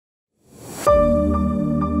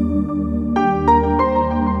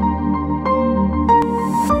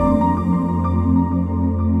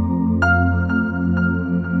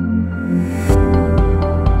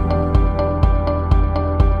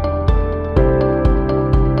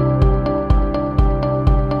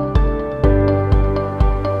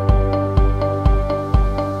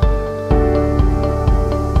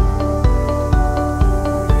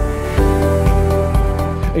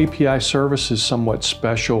API Service is somewhat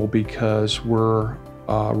special because we're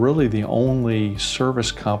really the only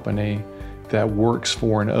service company that works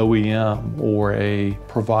for an OEM or a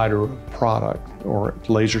provider of product or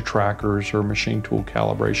laser trackers or machine tool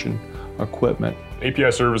calibration equipment.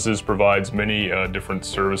 API Services provides many different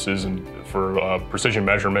services for precision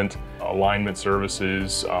measurement, alignment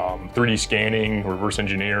services, 3D scanning, reverse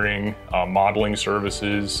engineering, modeling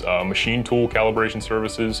services, machine tool calibration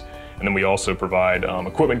services, and then we also provide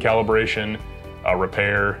equipment calibration,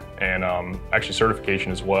 repair, and actually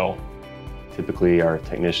certification as well. Typically, our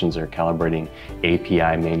technicians are calibrating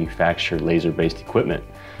API manufactured laser-based equipment.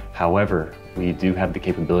 However, we do have the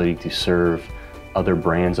capability to serve other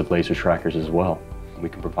brands of laser trackers as well. We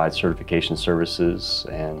can provide certification services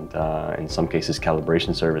and in some cases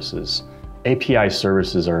calibration services. API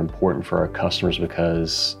services are important for our customers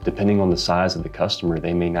because depending on the size of the customer,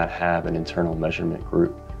 they may not have an internal measurement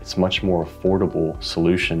group. It's much more affordable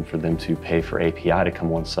solution for them to pay for API to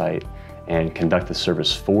come on site and conduct the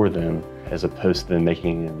service for them, as opposed to them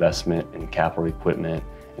making an investment in capital equipment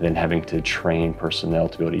and then having to train personnel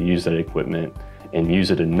to be able to use that equipment and use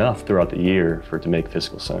it enough throughout the year for it to make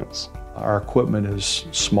fiscal sense. Our equipment is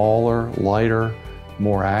smaller, lighter,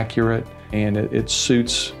 more accurate, and it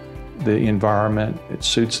suits the environment, it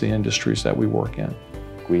suits the industries that we work in.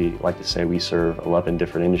 We like to say we serve 11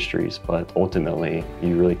 different industries, but ultimately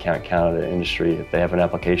you really can't count an industry. If they have an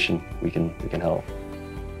application, we can help.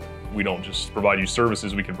 We don't just provide you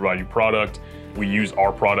services, we can provide you product. We use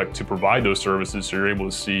our product to provide those services so you're able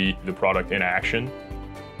to see the product in action.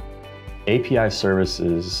 API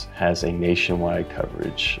Services has a nationwide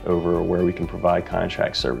coverage over where we can provide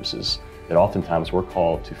contract services that oftentimes we're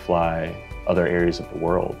called to fly other areas of the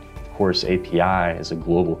world. Of course, API is a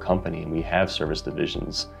global company and we have service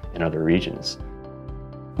divisions in other regions.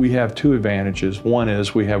 We have two advantages. One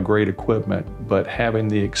is we have great equipment, but having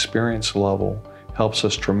the experience level helps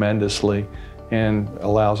us tremendously and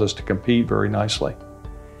allows us to compete very nicely.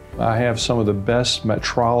 I have some of the best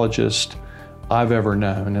metrologists I've ever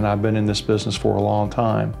known, and I've been in this business for a long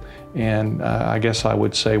time. And I guess I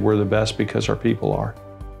would say we're the best because our people are.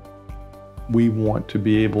 We want to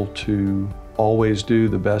be able to always do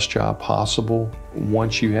the best job possible.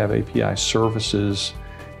 Once you have API Services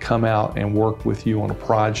come out and work with you on a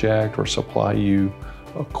project or supply you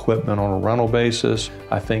equipment on a rental basis,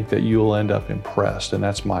 I think that you'll end up impressed, and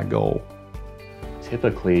that's my goal.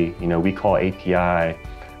 Typically, we call API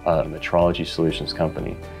a metrology solutions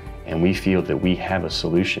company, and we feel that we have a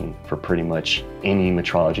solution for pretty much any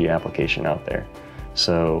metrology application out there.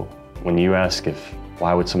 So when you ask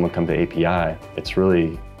why would someone come to API, it's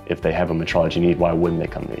really if they have a metrology need, why wouldn't they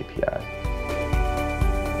come to API?